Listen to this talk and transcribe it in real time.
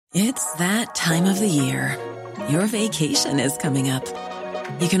It's that time of the year. Your vacation is coming up.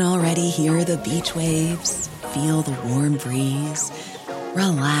 You can already hear the beach waves, feel the warm breeze,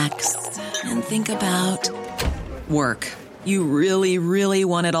 relax, and think about work. You really, really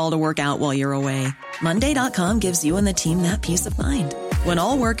want it all to work out while you're away. Monday.com gives you and the team that peace of mind. When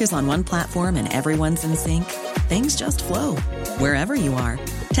all work is on one platform and everyone's in sync, things just flow. Wherever you are,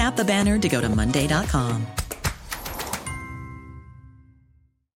 tap the banner to go to Monday.com.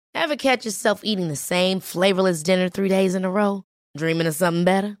 Ever catch yourself eating the same flavorless dinner 3 days in a row? Dreaming of something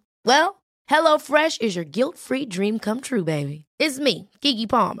better? Well, HelloFresh is your guilt-free dream come true, baby. It's me, Keke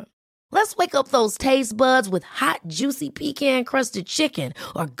Palmer. Let's wake up those taste buds with hot, juicy pecan-crusted chicken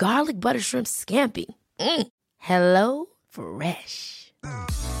or garlic butter shrimp scampi. Hello Fresh.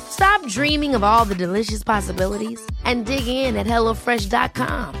 Stop dreaming of all the delicious possibilities and dig in at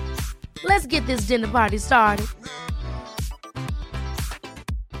HelloFresh.com. Let's get this dinner party started.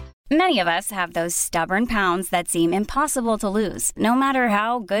 Many of us have those stubborn pounds that seem impossible to lose, no matter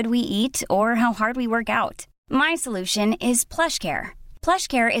how good we eat or how hard we work out. My solution is PlushCare.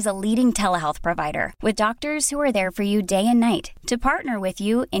 PlushCare is a leading telehealth provider with doctors who are there for you day and night to partner with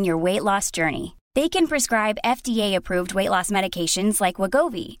you in your weight loss journey. They can prescribe FDA-approved weight loss medications like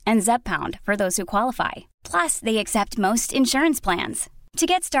Wegovy and Zepbound for those who qualify. Plus, they accept most insurance plans. To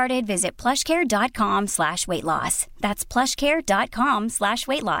get started, visit plushcare.com/weightloss. That's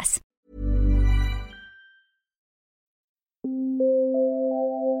plushcare.com/weightloss.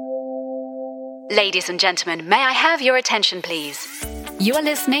 Ladies and gentlemen, may I have your attention, please? You are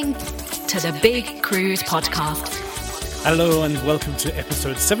listening to the Big Cruise Podcast. Hello and welcome to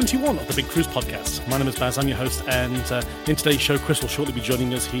episode 71 of the Big Cruise Podcast. My name is Baz, I'm your host, and in today's show, Chris will shortly be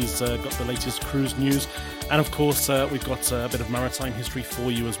joining us. He's got the latest cruise news, and of course, we've got a bit of maritime history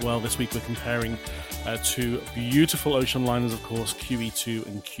for you as well. This week we're comparing two beautiful ocean liners, of course, QE2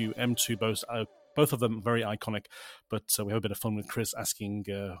 and QM2, both of them very iconic, but we have a bit of fun with Chris asking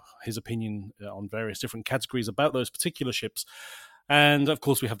his opinion on various different categories about those particular ships. And, of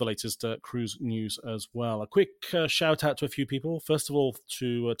course, we have the latest cruise news as well. A quick shout-out to a few people. First of all,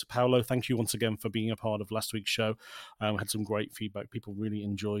 to Paolo, thank you once again for being a part of last week's show. We had some great feedback. People really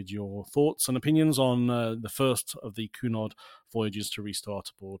enjoyed your thoughts and opinions on the first of the Cunard voyages to restart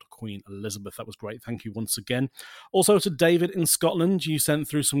aboard Queen Elizabeth. That was great. Thank you once again. Also to David in Scotland. You sent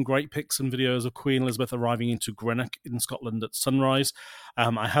through some great pics and videos of Queen Elizabeth arriving into Greenock in Scotland at sunrise.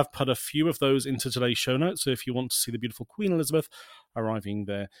 I have put a few of those into today's show notes, so if you want to see the beautiful Queen Elizabeth arriving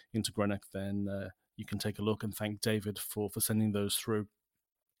there into Greenock, then you can take a look, and thank David for sending those through.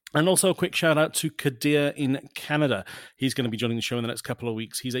 And also a quick shout out to Kadir in Canada. He's going to be joining the show in the next couple of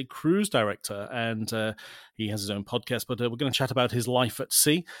weeks. He's a cruise director and he has his own podcast, but we're going to chat about his life at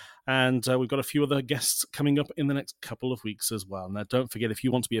sea. And we've got a few other guests coming up in the next couple of weeks as well. Now, don't forget, if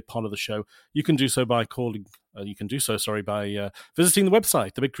you want to be a part of the show, you can do so by visiting the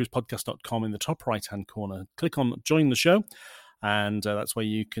website, thebigcruisepodcast.com. In the top right-hand corner. Click on Join the Show. And that's where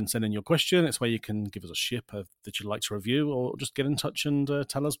you can send in your question. It's where you can give us a ship that you'd like to review, or just get in touch and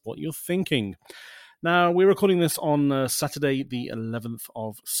tell us what you're thinking. Now, we're recording this on Saturday, the 11th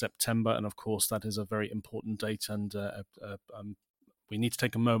of September. And of course, that is a very important date. And we need to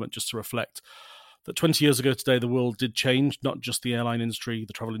take a moment just to reflect that 20 years ago today, the world did change, not just the airline industry,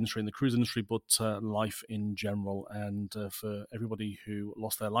 the travel industry and the cruise industry, but life in general. And for everybody who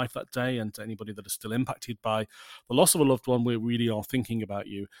lost their life that day, and to anybody that is still impacted by the loss of a loved one, we really are thinking about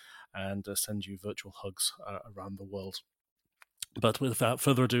you and send you virtual hugs around the world. But without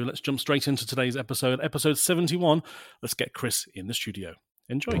further ado, let's jump straight into today's episode 71. Let's get Chris in the studio.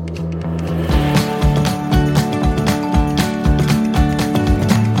 Enjoy.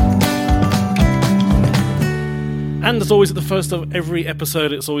 And as always, at the first of every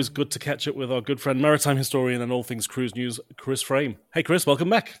episode, it's always good to catch up with our good friend, maritime historian and all things cruise news, Chris Frame. Hey, Chris, welcome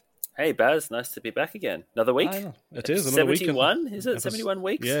back. Hey, Baz, nice to be back again. Another week? It is, another 71, week. Is it? 71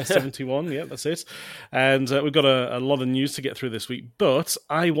 weeks? Yeah, 71, yeah, that's it. And we've got a lot of news to get through this week, but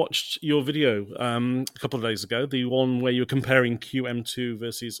I watched your video a couple of days ago, the one where you were comparing QM2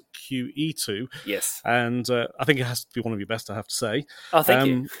 versus QE2. Yes. And I think it has to be one of your best, I have to say. Oh, thank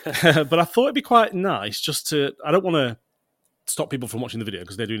you. But I thought it'd be quite nice just to, I don't want to stop people from watching the video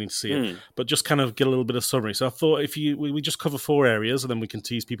because they do need to see it, but just kind of get a little bit of summary. So I thought if we just cover 4 areas, and then we can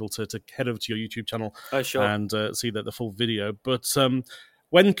tease people to head over to your YouTube channel and see the full video. But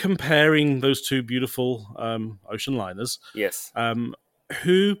when comparing those two beautiful ocean liners, yes,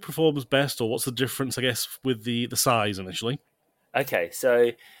 who performs best, or what's the difference, I guess, with the size initially? Okay,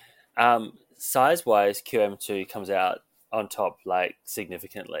 so size-wise, QM2 comes out on top, like,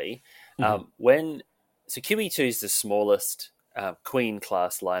 significantly. So QE2 is the smallest Queen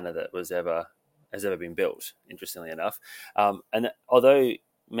class liner that has ever been built. Interestingly enough, and although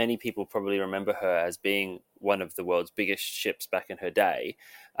many people probably remember her as being one of the world's biggest ships back in her day,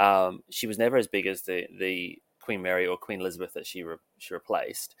 she was never as big as the Queen Mary or Queen Elizabeth that she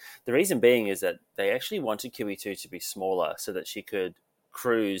replaced. The reason being is that they actually wanted QE2 to be smaller so that she could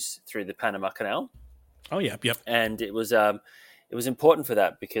cruise through the Panama Canal. Oh, yep. And it was important for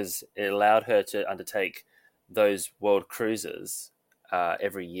that because it allowed her to undertake those world cruises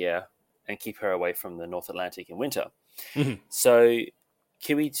every year and keep her away from the North Atlantic in winter. Mm-hmm. So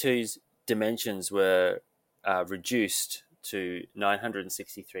QE2's dimensions were reduced to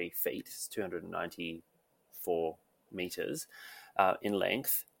 963 feet, 294 meters in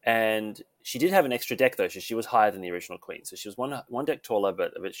length. And she did have an extra deck, though, so she was higher than the original Queen. So she was one deck taller,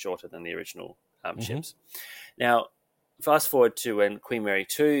 but a bit shorter than the original ships. Now, fast forward to when Queen Mary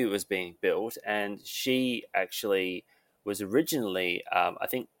 2 was being built, and she actually was originally, I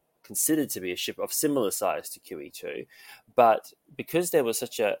think, considered to be a ship of similar size to QE2. But because there was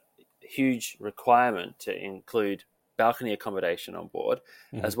such a huge requirement to include balcony accommodation on board,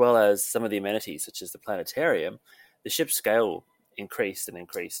 as well as some of the amenities, such as the planetarium, the ship's scale increased and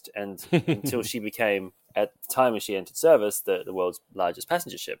increased, and until she became, at the time when she entered service, the world's largest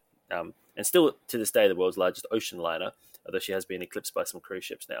passenger ship, and still to this day the world's largest ocean liner, although she has been eclipsed by some cruise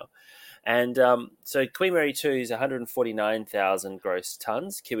ships now. And so Queen Mary 2 is 149,000 gross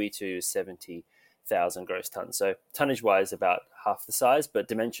tons, QE2 is 70,000 gross tons. So tonnage-wise, about half the size, but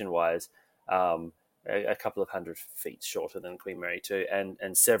dimension-wise, a couple of 100 feet shorter than Queen Mary 2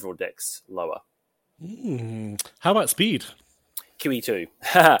 and several decks lower. How about speed? QE2.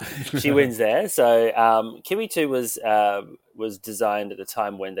 She wins there. So QE2 was designed at the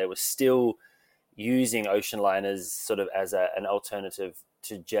time when they were still using ocean liners sort of as an alternative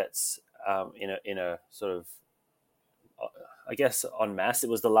to jets in a sort of, I guess, en masse. It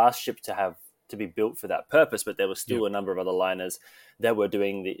was the last ship to be built for that purpose, but there was still a number of other liners that were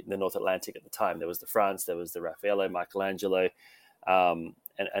doing the North Atlantic at the time. There was the France, there was the Raffaello, Michelangelo, and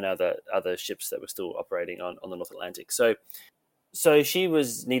other ships that were still operating on the North Atlantic. So she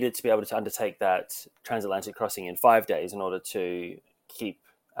was needed to be able to undertake that transatlantic crossing in 5 days in order to keep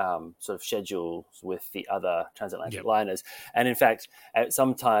sort of schedules with the other transatlantic liners. And in fact,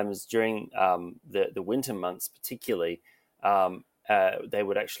 sometimes during the winter months particularly, they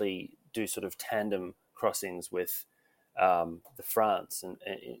would actually do sort of tandem crossings with the France and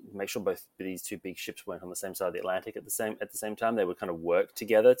make sure both these two big ships weren't on the same side of the Atlantic at the same time. They would kind of work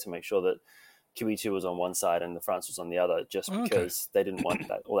together to make sure that QE2 was on one side and the France was on the other, just because they didn't want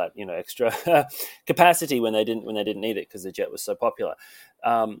all that extra capacity when they didn't need it, because the jet was so popular.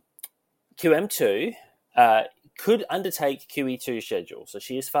 QM2 could undertake QE2 schedule, so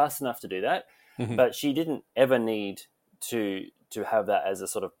she is fast enough to do that, but she didn't ever need to have that as a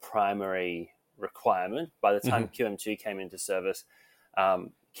sort of primary requirement. By the time QM2 came into service,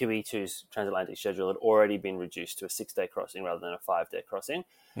 QE2's transatlantic schedule had already been reduced to a 6-day crossing rather than a 5-day crossing.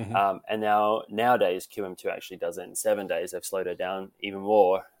 And nowadays, QM2 actually does it in 7 days. They've slowed her down even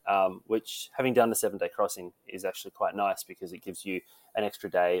more, which, having done the 7-day crossing, is actually quite nice because it gives you an extra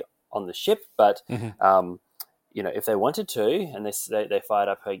day on the ship. But, if they wanted to, and they fired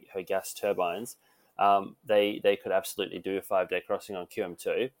up her gas turbines, they could absolutely do a 5-day crossing on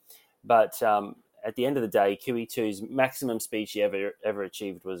QM2. But at the end of the day, QE2's maximum speed she ever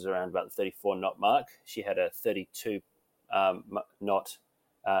achieved was around about the 34 knot mark. She had a 32 knot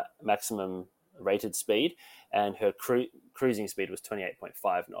maximum rated speed, and her cruising speed was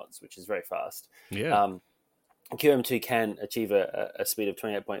 28.5 knots, which is very fast. QM2 can achieve a speed of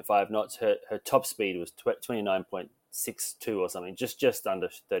 28.5 knots. Her top speed was 29.62 or something, just under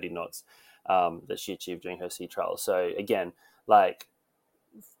 30 knots that she achieved during her sea trial. So again, like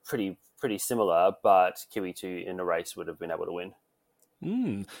pretty similar, but QE2 in a race would have been able to win.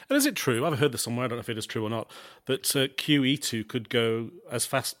 And is it true, I've heard this somewhere, I don't know if it is true or not, that QE2 could go as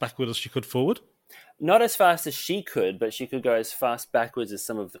fast backward as she could forward? Not as fast as she could, but she could go as fast backwards as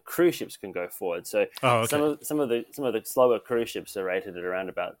some of the cruise ships can go forward. So some of the slower cruise ships are rated at around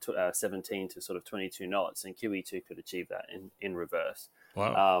about 17 to sort of 22 knots, and QE2 could achieve that in reverse.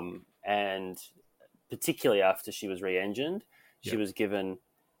 Wow. And particularly after she was re-engined, she was given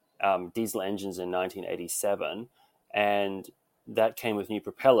diesel engines in 1987, and that came with new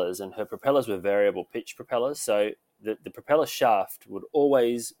propellers, and her propellers were variable pitch propellers. So the propeller shaft would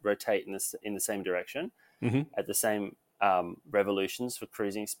always rotate in the same direction at the same revolutions for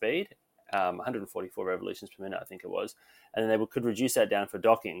cruising speed, 144 revolutions per minute, I think it was. And then they could reduce that down for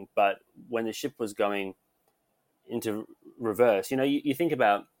docking. But when the ship was going into reverse, you think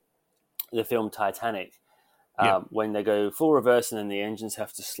about the film Titanic. When they go full reverse, and then the engines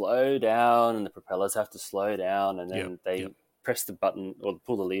have to slow down and the propellers have to slow down, and then they press the button or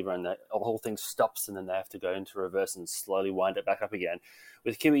pull the lever, and the whole thing stops, and then they have to go into reverse and slowly wind it back up again.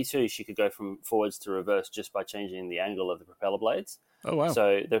 With QE2, she could go from forwards to reverse just by changing the angle of the propeller blades. Oh wow!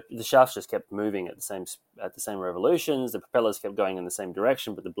 So the shafts just kept moving at the same revolutions. The propellers kept going in the same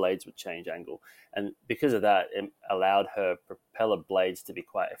direction, but the blades would change angle. And because of that, it allowed her propeller blades to be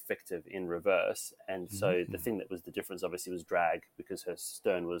quite effective in reverse. And so the thing that was the difference, obviously, was drag, because her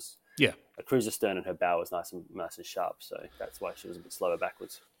stern was a cruiser stern, and her bow was nice and sharp. So that's why she was a bit slower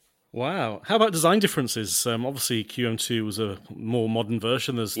backwards. Wow. How about design differences? Obviously, QM2 was a more modern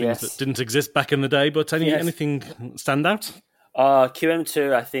version. There's things that didn't exist back in the day, but anything stand out?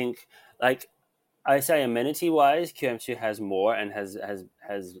 QM2, I think, like I say, amenity-wise, QM2 has more and has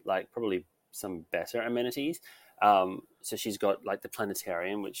like probably some better amenities. So she's got like the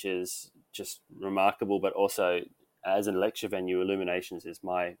planetarium, which is just remarkable, but also as a lecture venue, Illuminations is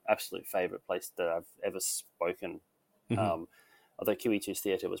my absolute favorite place that I've ever spoken. Although QE2's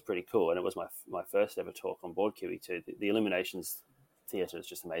theatre was pretty cool, and it was my first ever talk on board QE2. The Illuminations theatre is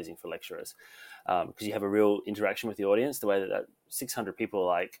just amazing for lecturers, because you have a real interaction with the audience, the way that 600 people are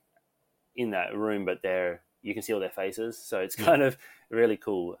like in that room, but you can see all their faces. So it's kind of a really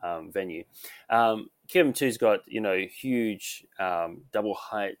cool venue. QM2's got, huge double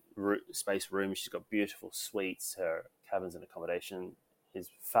height space rooms. She's got beautiful suites. Her cabins and accommodation is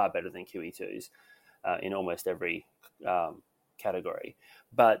far better than QE2's in almost every category.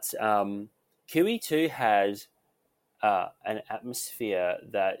 But QE2 had an atmosphere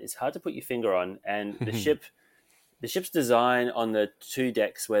that is hard to put your finger on, and the ship's design on the two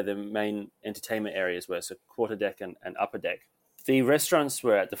decks where the main entertainment areas were, so quarter deck and upper deck. The restaurants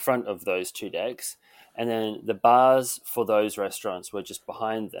were at the front of those two decks, and then the bars for those restaurants were just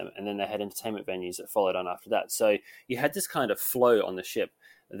behind them, and then they had entertainment venues that followed on after that. So you had this kind of flow on the ship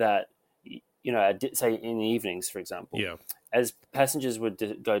that, say in the evenings, for example, as passengers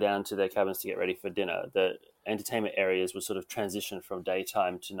would go down to their cabins to get ready for dinner, the entertainment areas would sort of transition from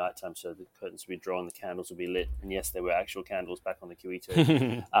daytime to nighttime. So the curtains would be drawn, the candles would be lit, and yes, there were actual candles back on the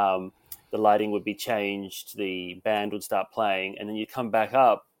QE2. The lighting would be changed, the band would start playing, and then you come back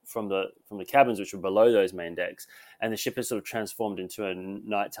up from the cabins, which were below those main decks, and the ship is sort of transformed into a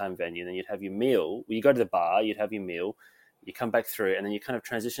nighttime venue. And then you'd have your meal. You go to the bar, you'd have your meal, you come back through, and then you kind of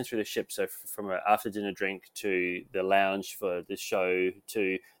transition through the ship. So from an after-dinner drink to the lounge for the show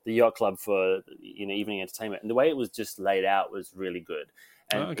to the yacht club for evening entertainment. And the way it was just laid out was really good,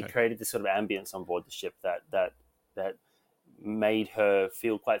 and it created this sort of ambience on board the ship that made her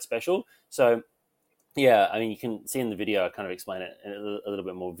feel quite special. So yeah, I mean, you can see in the video, I kind of explain it a little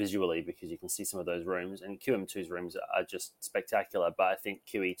bit more visually, because you can see some of those rooms, and QM2's rooms are just spectacular. But I think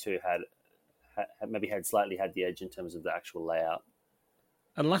QE2 had slightly had the edge in terms of the actual layout.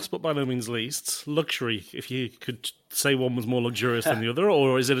 And last but by no means least, luxury. If you could say one was more luxurious than the other,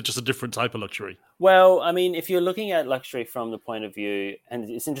 or is it just a different type of luxury? Well, I mean, if you're looking at luxury from the point of view, and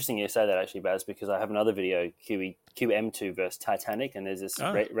it's interesting you say that actually, Baz, because I have another video, QM2 versus Titanic, and there's this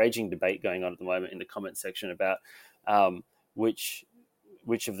raging debate going on at the moment in the comment section about which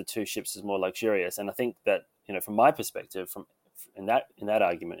of the two ships is more luxurious. And I think that, from my perspective, in that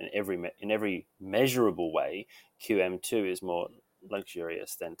argument, in every measurable way, QM2 is more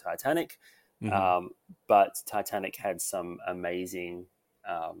luxurious than Titanic. But Titanic had some amazing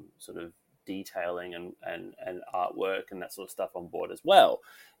sort of detailing and artwork and that sort of stuff on board as well.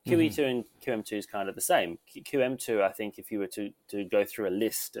 QE2 and QM2 is kind of the same. QM2, I think, if you were to go through a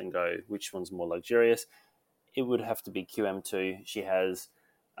list and go which one's more luxurious, it would have to be QM2. She has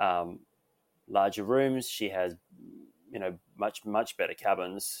larger rooms. She has much better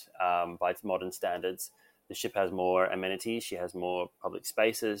cabins by modern standards. The ship has more amenities. She has more public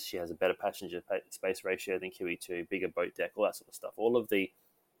spaces. She has a better passenger space ratio than QE2, bigger boat deck, all that sort of stuff. All of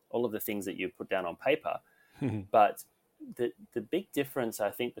the things that you put down on paper. But the big difference,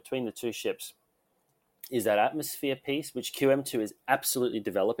 I think, between the two ships is that atmosphere piece, which QM2 is absolutely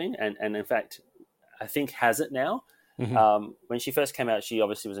developing, and in fact, I think has it now. When she first came out, she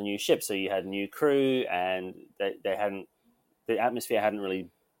obviously was a new ship, so you had new crew, and the atmosphere hadn't really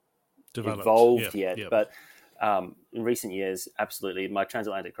evolved yet. But in recent years, absolutely. My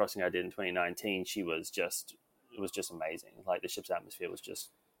transatlantic crossing I did in 2019, it was just amazing. Like, the ship's atmosphere was just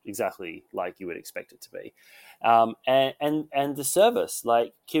exactly like you would expect it to be. And the service,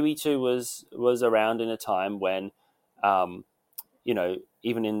 like QE2 was around in a time when,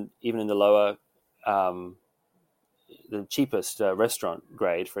 even in the lower, the cheapest restaurant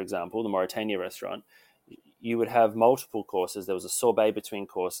grade, for example, the Mauritania restaurant, you would have multiple courses. There was a sorbet between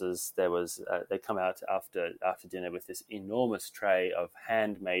courses. There was they come out after dinner with this enormous tray of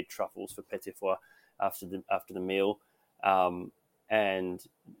handmade truffles for petit four after the meal, and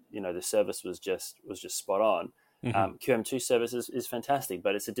the service was just spot on. QM2 service is fantastic,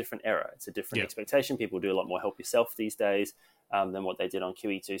 but it's a different era. It's a different expectation. People do a lot more help yourself these days than what they did on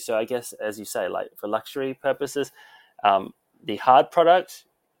QE2. So I guess, as you say, like for luxury purposes, the hard product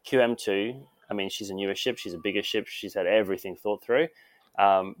QM2. I mean, she's a newer ship. She's a bigger ship. She's had everything thought through.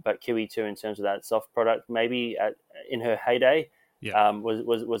 But QE2, in terms of that soft product, maybe in her heyday,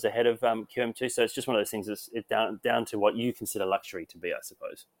 was ahead of QM2. So it's just one of those things that's down to what you consider luxury to be, I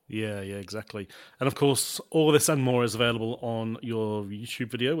suppose. Yeah, exactly. And of course, all this and more is available on your YouTube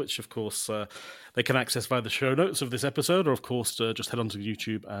video, which of course they can access via the show notes of this episode, or of course just head onto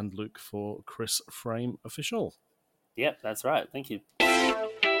YouTube and look for Chris Frame Official. Yeah, that's right. Thank you.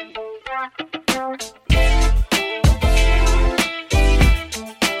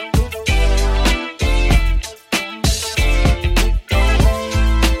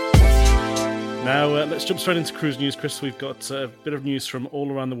 Now, let's jump straight into cruise news, Chris. We've got a bit of news from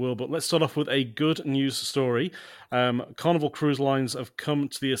all around the world, but let's start off with a good news story. Carnival Cruise Lines have come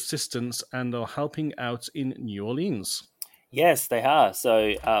to the assistance and are helping out in New Orleans. Yes, they are.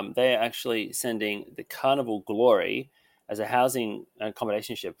 So they are actually sending the Carnival Glory as a housing and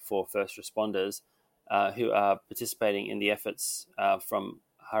accommodation ship for first responders who are participating in the efforts from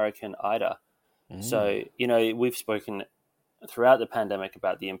Hurricane Ida. So, we've spoken throughout the pandemic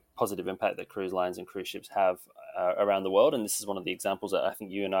about the positive impact that cruise lines and cruise ships have around the world. And this is one of the examples that I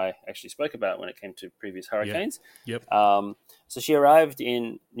think you and I actually spoke about when it came to previous hurricanes. Yep. So she arrived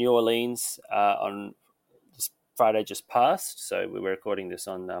in New Orleans on this Friday just past. So we were recording this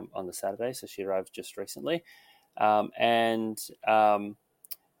on the Saturday. So she arrived just recently. And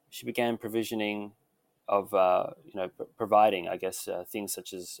she began provisioning of, providing, I guess, things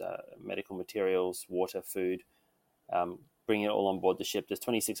such as medical materials, water, food, bringing it all on board the ship. There's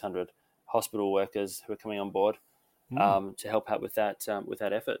 2,600 hospital workers who are coming on board to help out with that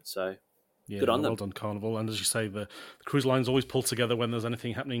effort. So good on them. Well done, Carnival. And as you say, the cruise lines always pull together when there's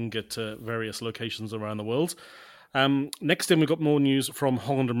anything happening at various locations around the world. Next in, we've got more news from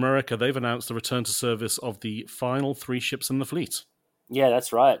Holland America. They've announced the return to service of the final 3 ships in the fleet. Yeah,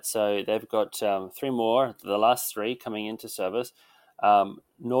 that's right. So they've got 3 more, the last 3 coming into service.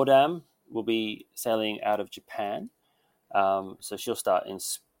 Nordam will be sailing out of Japan. So she'll start in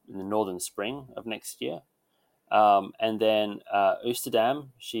the northern spring of next year. And then Oosterdam,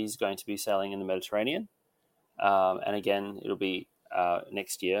 she's going to be sailing in the Mediterranean. And again, it'll be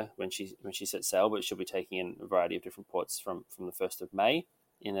next year when she sets sail, but she'll be taking in a variety of different ports from the 1st of May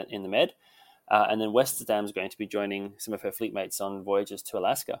in the Med. And then Westerdam is going to be joining some of her fleet mates on voyages to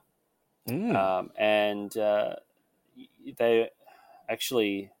Alaska. And they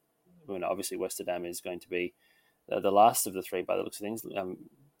actually, obviously Westerdam is going to be the last of the 3 by the looks of things,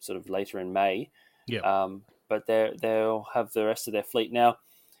 sort of later in May. Yeah. But they'll have the rest of their fleet. Now,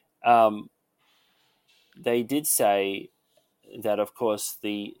 they did say that, of course,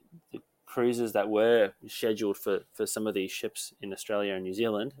 the cruises that were scheduled for some of these ships in Australia and New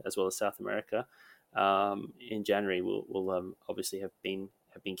Zealand, as well as South America, in January will obviously have been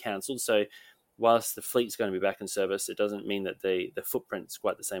cancelled. So whilst the fleet's going to be back in service, it doesn't mean that the footprint's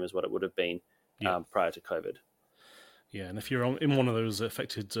quite the same as what it would have been prior to COVID. Yeah, and if you're in one of those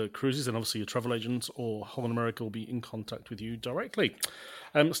affected cruises, then obviously your travel agent or Holland America will be in contact with you directly.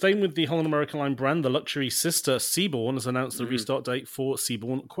 Staying with the Holland America line brand, the luxury sister Seabourn has announced the restart date for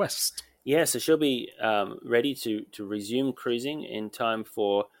Seabourn Quest. Yeah, so she'll be ready to resume cruising in time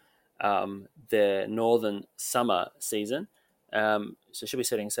for the northern summer season. So she'll be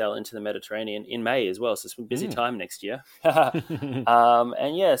setting sail into the Mediterranean in May as well. So it's a busy time next year.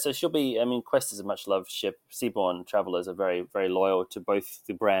 And yeah, so she'll be, Quest is a much loved ship. Seabourn travelers are very, very loyal to both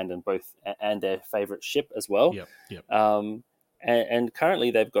the brand and their favorite ship as well. Yep. And currently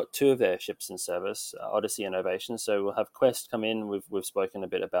they've got 2 of their ships in service, Odyssey and Ovation. So we'll have Quest come in. We've spoken a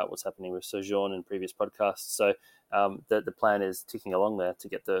bit about what's happening with Sojourn in previous podcasts. So the plan is ticking along there to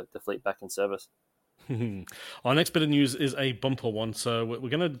get the fleet back in service. Our next bit of news is a bumper one, so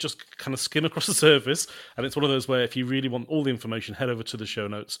we're going to just kind of skim across the surface, and it's one of those where if you really want all the information, head over to the show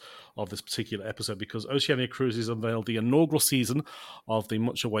notes of this particular episode, because Oceania Cruises unveiled the inaugural season of the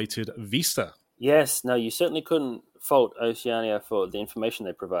much-awaited Vista. Yes, no, you certainly couldn't fault Oceania for the information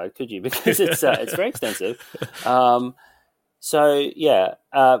they provide, could you? Because it's very extensive.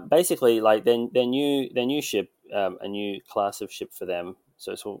 Basically, like their new ship, a new class of ship for them.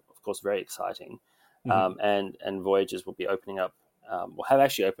 So it's all, of course, very exciting. And voyages will be opening up, have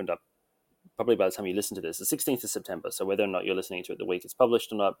actually opened up probably by the time you listen to this, the 16th of September. So whether or not you're listening to it the week it's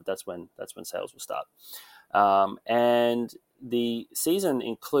published or not, but that's when sales will start. And the season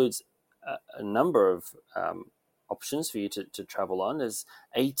includes a number of options for you to travel on. There's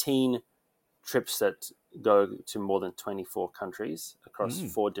 18 trips that go to more than 24 countries across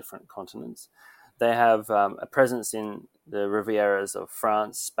 4 different continents. They have a presence in the Rivieras of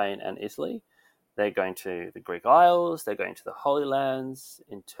France, Spain, and Italy. They're going to the Greek Isles. They're going to the Holy Lands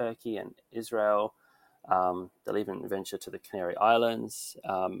in Turkey and Israel. They'll even venture to the Canary Islands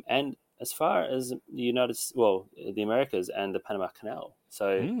and as far as the Americas and the Panama Canal.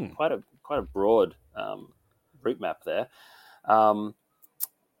 So quite a broad route map there.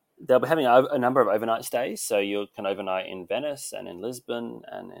 They'll be having a number of overnight stays. So you can overnight in Venice and in Lisbon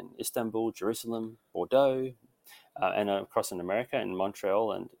and in Istanbul, Jerusalem, Bordeaux, and across in America, in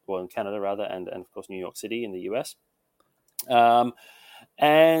Montreal in Canada rather, and of course New York City in the US.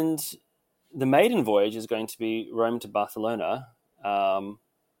 And the maiden voyage is going to be Rome to Barcelona.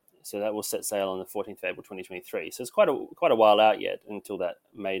 So that will set sail on the 14th of April 2023. So it's quite a while out yet until that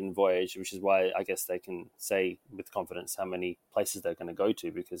maiden voyage, which is why I guess they can say with confidence how many places they're going to go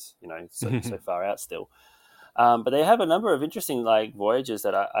to, because it's so far out still. But they have a number of interesting voyages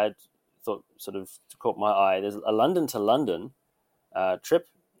that I thought sort of caught my eye. There's a London to London trip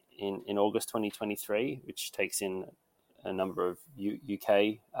in August 2023, which takes in a number of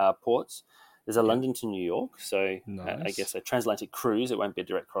UK ports. There's a London to New York, so nice. I guess a transatlantic cruise. It won't be a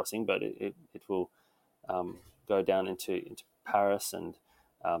direct crossing, but it will go down into Paris and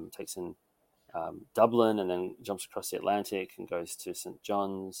takes in Dublin, and then jumps across the Atlantic and goes to St.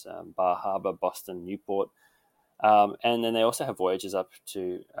 John's, Bar Harbor, Boston, Newport. And then they also have voyages up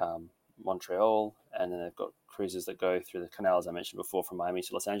to Montreal, and then they've got cruises that go through the canals I mentioned before from Miami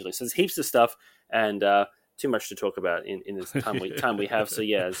to Los Angeles. So there's heaps of stuff, and too much to talk about in this time we have. So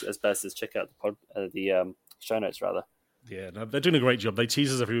yeah, as Baz says, check out the show notes rather. Yeah, no, they're doing a great job. They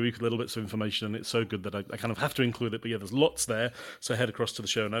tease us every week with little bits of information, and it's so good that I kind of have to include it. But yeah, there's lots there, so head across to the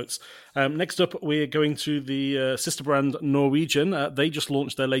show notes. Next up, we're going to the sister brand Norwegian. They just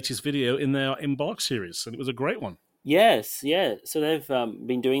launched their latest video in their Embark series, and it was a great one. Yes, yeah. So they've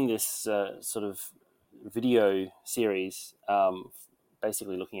been doing this sort of video series,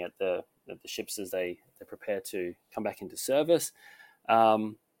 basically looking at the ships as they prepare to come back into service.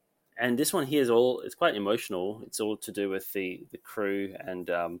 And this one here it's quite emotional. It's all to do with the crew and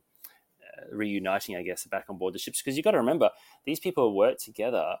reuniting, I guess, back on board the ships. Because you've got to remember, these people worked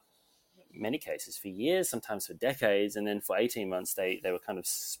together, in many cases, for years, sometimes for decades. And then for 18 months, they were kind of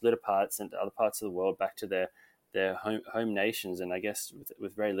split apart, sent to other parts of the world, back to their home nations. And I guess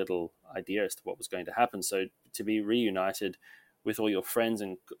with very little idea as to what was going to happen. So to be reunited with all your friends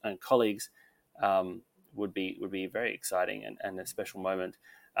and colleagues would be very exciting and a special moment.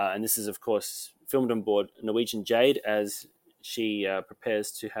 And this is, of course, filmed on board Norwegian Jade as she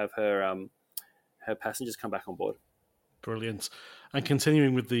prepares to have her passengers come back on board. Brilliant. And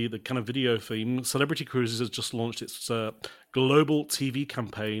continuing with the kind of video theme, Celebrity Cruises has just launched its global TV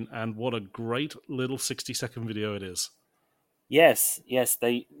campaign, and what a great little 60-second video it is. Yes,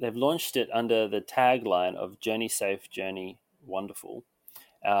 they've launched it under the tagline of Journey Safe, Journey Wonderful.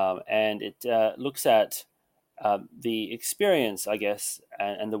 And it looks at the experience, I guess,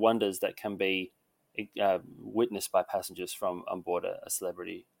 and the wonders that can be witnessed by passengers from on board a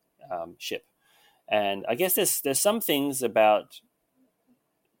celebrity ship. And I guess there's some things about,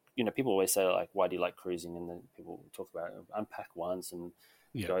 people always say, like, why do you like cruising? And then people talk about unpack once and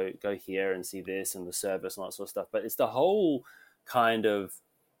go here and see this and the service and all that sort of stuff. But it's the whole kind of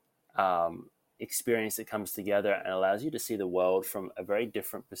experience that comes together and allows you to see the world from a very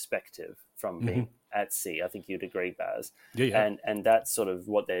different perspective from being at sea. I think you'd agree, Baz. Yeah. And that's sort of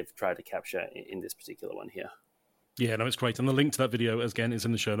what they've tried to capture in this particular one here. Yeah, no, it's great. And the link to that video, again, is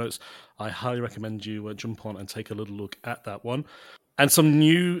in the show notes. I highly recommend you jump on and take a little look at that one. And some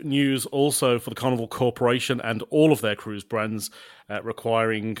new news also for the Carnival Corporation and all of their cruise brands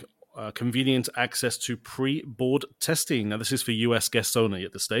requiring convenient access to pre-board testing. Now, this is for US guests only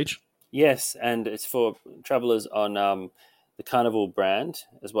at this stage. Yes, and it's for travelers on the Carnival brand,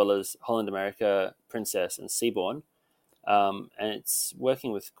 as well as Holland America, Princess, and Seabourn. And it's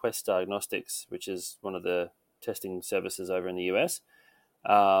working with Quest Diagnostics, which is one of the testing services over in the US.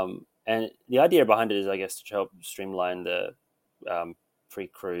 And the idea behind it is, I guess, to help streamline the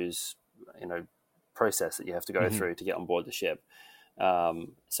pre-cruise, process that you have to go through to get on board the ship.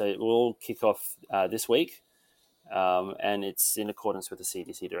 So it will all kick off this week. And it's in accordance with the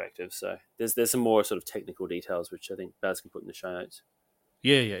CDC directive. So there's some more sort of technical details, which I think Baz can put in the show notes.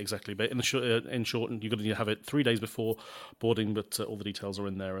 Yeah, exactly. But in short, you're going to have it 3 days before boarding, but all the details are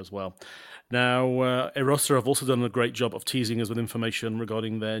in there as well. Now, Erosa have also done a great job of teasing us with information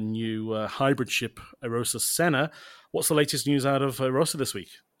regarding their new hybrid ship, Erosa Senna. What's the latest news out of Erosa this week?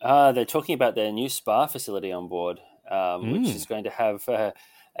 They're talking about their new spa facility on board, which is going to have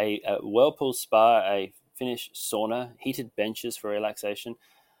a whirlpool spa, a Finnish sauna, heated benches for relaxation,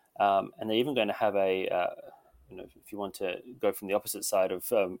 and they're even going to have if you want to go from the opposite side of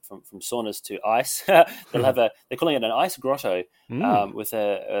from saunas to ice, they'll have they're calling it an ice grotto with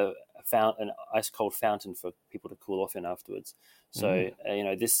an ice cold fountain for people to cool off in afterwards. So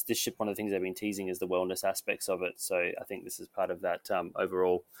this ship, one of the things they've been teasing is the wellness aspects of it. So I think this is part of that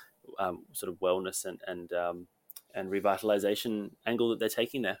overall sort of wellness and revitalization angle that they're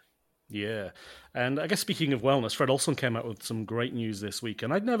taking there. Yeah, and I guess speaking of wellness, Fred Olsen came out with some great news this week,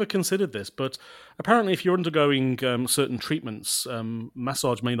 and I'd never considered this, but apparently if you're undergoing certain treatments,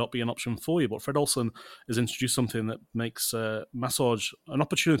 massage may not be an option for you, but Fred Olsen has introduced something that makes massage an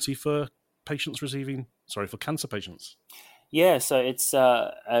opportunity for cancer patients. Yeah, so it's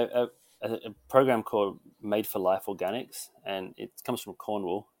a program called Made for Life Organics, and it comes from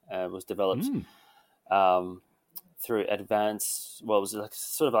Cornwall. It was developed through advanced, it was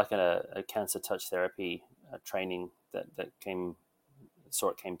sort of like a cancer touch therapy training that came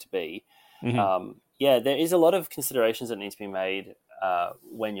to be. There is a lot of considerations that need to be made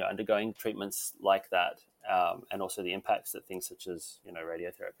when you're undergoing treatments like that, and also the impacts that things such as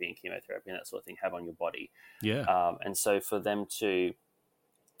radiotherapy and chemotherapy and that sort of thing have on your body. And so for them to,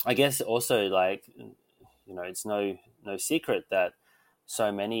 I guess also it's no secret that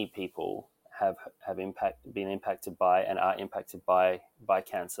so many people have been impacted by and are impacted by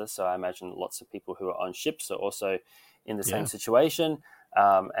cancer. So I imagine lots of people who are on ships are also in the same situation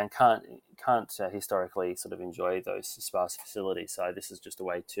and can't historically sort of enjoy those spa facilities. So this is just a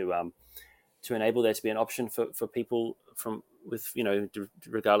way to enable there to be an option for people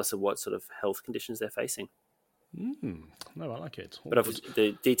regardless of what sort of health conditions they're facing. No, I like it. But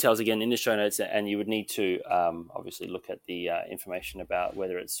the details again in the show notes, and you would need to obviously look at the information about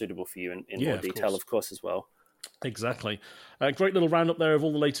whether it's suitable for you in more detail, of course, as well. Exactly. Great little roundup there of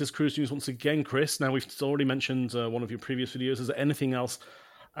all the latest cruise news once again, Chris. Now, we've already mentioned one of your previous videos. Is there anything else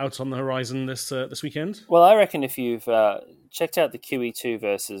out on the horizon this weekend? Well, I reckon if you've checked out the QE2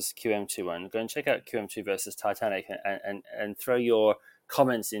 versus QM2 one, go and check out QM2 versus Titanic and throw your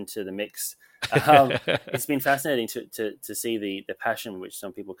comments into the mix. It's been fascinating to see the passion which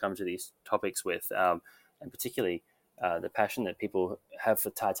some people come to these topics with, and particularly the passion that people have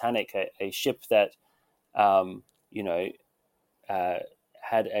for Titanic, a ship that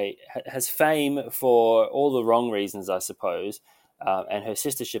has fame for all the wrong reasons, I suppose, and her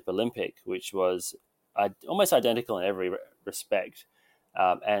sister ship Olympic, which was almost identical in every respect,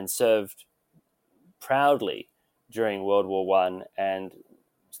 and served proudly during World War I and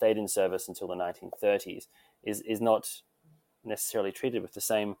stayed in service until the 1930s, is not necessarily treated with the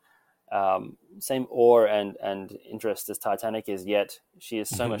same awe and interest as Titanic is, yet she is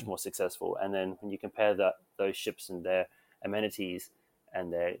so much more successful. And then when you compare those ships and their amenities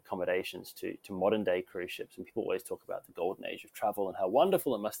and their accommodations to modern day cruise ships, and people always talk about the golden age of travel and how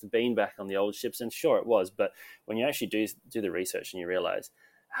wonderful it must have been back on the old ships, and sure it was, but when you actually do the research and you realize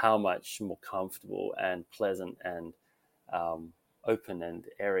how much more comfortable and pleasant and open and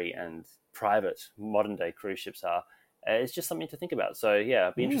airy and private modern day cruise ships are, it's just something to think about. So yeah,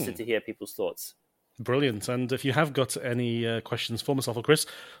 I'd be interested to hear people's thoughts. Brilliant. And if you have got any questions for myself or Chris,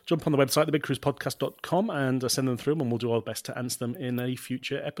 jump on the website, thebigcruisepodcast.com, and send them through, and we'll do our best to answer them in a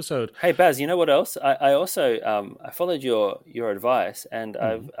future episode. Hey, Baz, you know what else? I also I followed your advice, and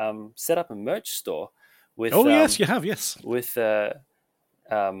I've set up a merch store with... Oh, yes, you have, yes. With...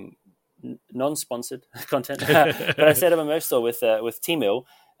 non-sponsored content, but I set up a merch store with T-Mill,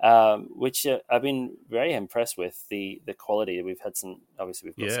 which I've been very impressed with the quality. We've had some,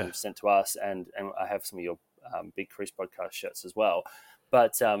 obviously we've got some sent to us, and I have some of your Big Cruise Podcast shirts as well.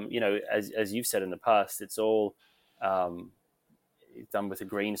 But as you've said in the past, it's all done with a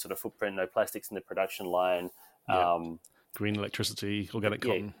green sort of footprint, no plastics in the production line. Green electricity, organic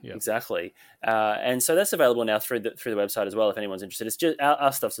cotton. Yeah, exactly. And so that's available now through the website as well. If anyone's interested, it's just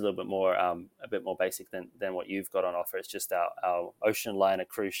our stuff's a little bit more basic than what you've got on offer. It's just our ocean liner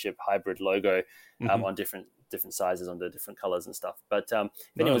cruise ship hybrid logo on different sizes, on the different colors and stuff. But if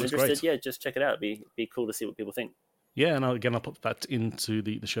anyone's interested, just check it out. It'd be cool to see what people think. Yeah, and I'll put that into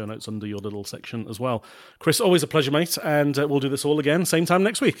the show notes under your little section as well. Chris, always a pleasure, mate, and we'll do this all again same time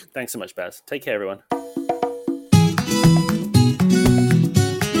next week. Thanks so much, Baz. Take care, everyone.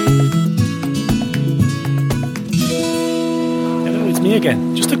 Me me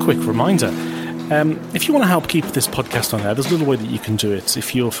again. Just a quick reminder. If you want to help keep this podcast on air, there's a little way that you can do it.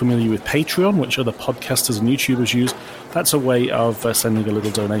 If you're familiar with Patreon, which other podcasters and YouTubers use, that's a way of sending a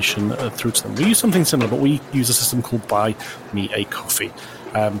little donation through to them. We use something similar, but we use a system called Buy Me a Coffee.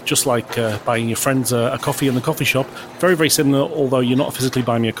 Just like buying your friends a coffee in the coffee shop, very, very similar, although you're not physically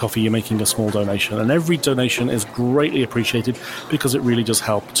buying me a coffee, you're making a small donation. And every donation is greatly appreciated because it really does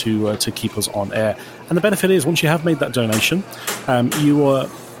help to keep us on air. And the benefit is, once you have made that donation, you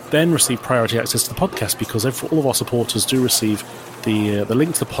then receive priority access to the podcast, because all of our supporters do receive the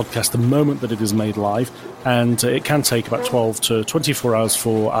link to the podcast the moment that it is made live, and it can take about 12 to 24 hours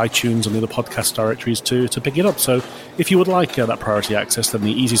for iTunes and the other podcast directories to pick it up. So if you would like that priority access, then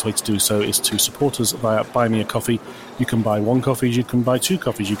the easiest way to do so is to support us via Buy Me a Coffee. You can buy 1 coffee, you can buy 2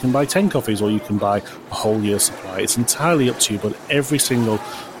 coffees, you can buy 10 coffees, or you can buy a whole year's supply. It's entirely up to you, but every single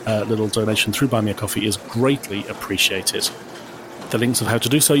little donation through Buy Me a Coffee is greatly appreciated. The links of how to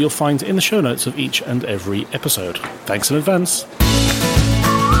do so you'll find in the show notes of each and every episode. Thanks in advance.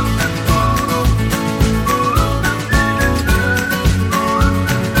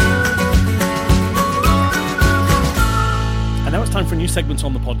 And now it's time for a new segment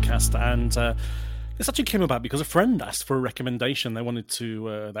on the podcast, and this actually came about because a friend asked for a recommendation. They wanted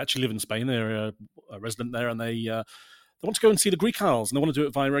to, they actually live in Spain, they're a resident there, and they want to go and see the Greek Isles, and they want to do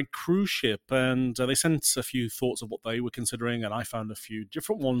it via a cruise ship. And they sent a few thoughts of what they were considering, and I found a few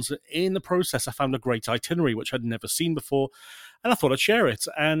different ones. In the process, I found a great itinerary, which I'd never seen before, and I thought I'd share it.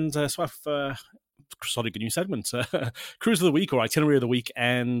 And so I've started a new segment, Cruise of the Week, or Itinerary of the Week.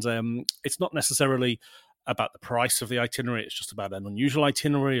 And it's not necessarily about the price of the itinerary, it's just about an unusual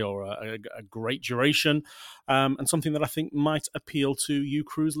itinerary or a great duration, and something that I think might appeal to you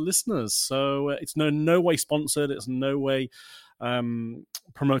cruise listeners. So it's no way sponsored, it's no way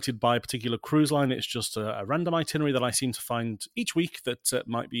promoted by a particular cruise line. It's just a random itinerary that I seem to find each week that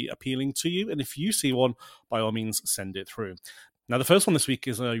might be appealing to you, and if you see one, by all means send it through. Now, the first one this week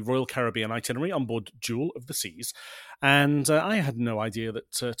is a Royal Caribbean itinerary on board Jewel of the Seas. And I had no idea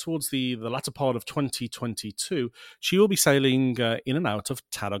that towards the latter part of 2022, she will be sailing in and out of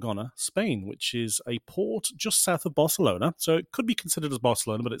Tarragona, Spain, which is a port just south of Barcelona. So it could be considered as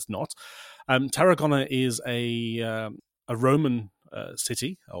Barcelona, but it's not. Tarragona is a Roman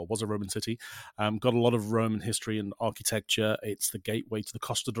city, or was a Roman city, got a lot of Roman history and architecture. It's the gateway to the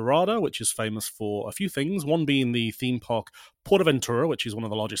Costa Dorada, which is famous for a few things, one being the theme park PortAventura, which is one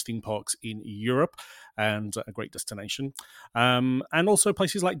of the largest theme parks in Europe and a great destination. And also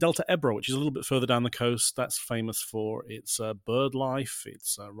places like Delta Ebro, which is a little bit further down the coast. That's famous for its bird life,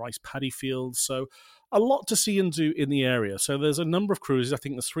 its rice paddy fields. So a lot to see and do in the area. So there's a number of cruises. I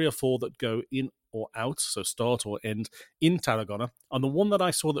think there's 3 or 4 that go in or out, so start or end in Tarragona. And the one that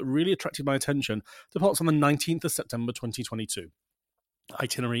I saw that really attracted my attention departs on the 19th of September 2022.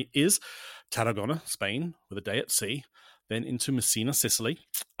 Itinerary is Tarragona, Spain, with a day at sea, then into Messina, Sicily,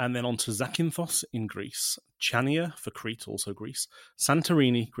 and then on to Zakynthos in Greece, Chania for Crete, also Greece,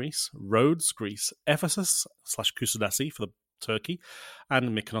 Santorini, Greece, Rhodes, Greece, Ephesus/Kousadassi for the Turkey,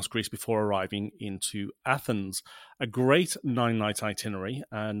 and Mykonos, Greece, before arriving into Athens. A great 9-night itinerary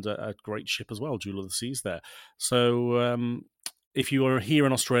and a great ship as well, Jewel of the Seas there. So if you are here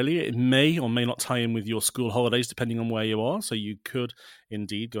in Australia, it may or may not tie in with your school holidays, depending on where you are. So you could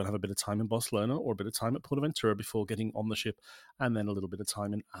indeed go and have a bit of time in Barcelona or a bit of time at PortAventura before getting on the ship, and then a little bit of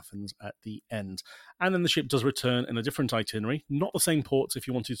time in Athens at the end. And then the ship does return in a different itinerary, not the same ports. If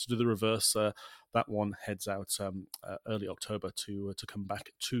you wanted to do the reverse, that one heads out early October to come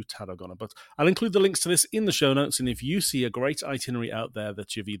back to Tarragona. But I'll include the links to this in the show notes, and if you see a great itinerary out there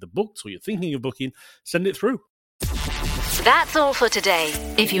that you've either booked or you're thinking of booking, send it through. That's all for today.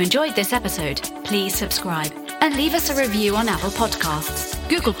 If you enjoyed this episode, please subscribe and leave us a review on Apple Podcasts,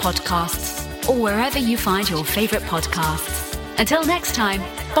 Google Podcasts, or wherever you find your favourite podcasts. Until next time,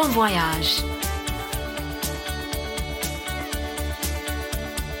 bon voyage.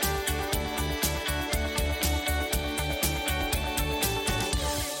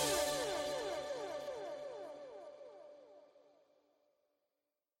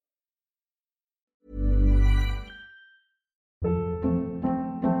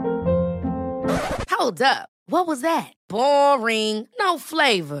 Hold up. What was that? Boring. No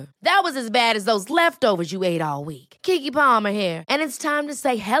flavor. That was as bad as those leftovers you ate all week. Keke Palmer here, and it's time to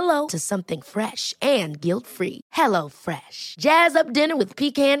say hello to something fresh and guilt-free. Hello Fresh. Jazz up dinner with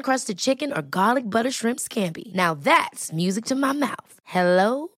pecan-crusted chicken or garlic butter shrimp scampi. Now that's music to my mouth.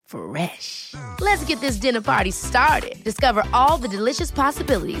 Hello Fresh. Let's get this dinner party started. Discover all the delicious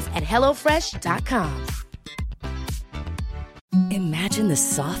possibilities at HelloFresh.com. Imagine imagine the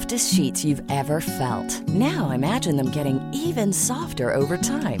softest sheets you've ever felt. Now imagine them getting even softer over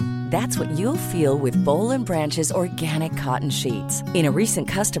time. That's what you'll feel with Boll & Branch's organic cotton sheets. In a recent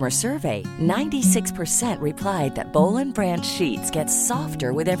customer survey, 96% replied that Boll & Branch sheets get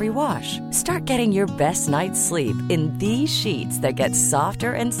softer with every wash. Start getting your best night's sleep in these sheets that get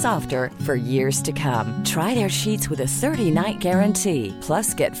softer and softer for years to come. Try their sheets with a 30-night guarantee.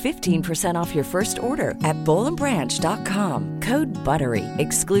 Plus, get 15% off your first order at bollandbranch.com. Code BUTTERY.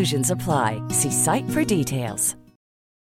 Exclusions apply. See site for details.